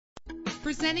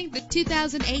Presenting the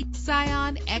 2008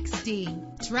 Scion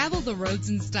XD. Travel the roads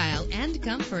in style and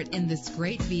comfort in this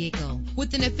great vehicle.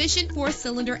 With an efficient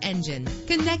 4-cylinder engine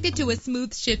connected to a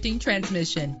smooth shifting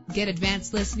transmission. Get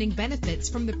advanced listening benefits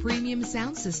from the premium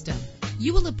sound system.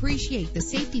 You will appreciate the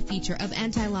safety feature of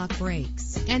anti-lock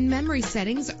brakes. And memory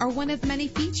settings are one of many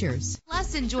features.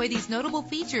 Plus, enjoy these notable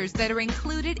features that are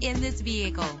included in this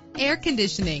vehicle: air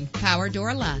conditioning, power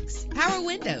door locks, power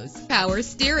windows, power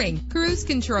steering, cruise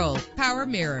control, power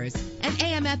mirrors, an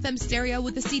AM/FM stereo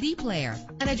with a CD player,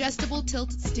 an adjustable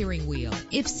tilt steering wheel.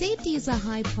 If safety is a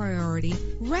high priority,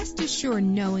 rest assured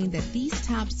knowing that these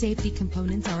top safety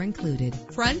components are included: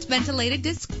 front ventilated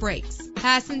disc brakes,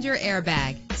 passenger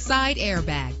airbag, side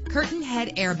airbag, curtain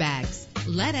head airbags.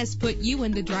 Let us put you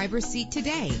in the driver's seat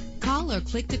today. Call or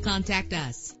click to contact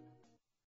us.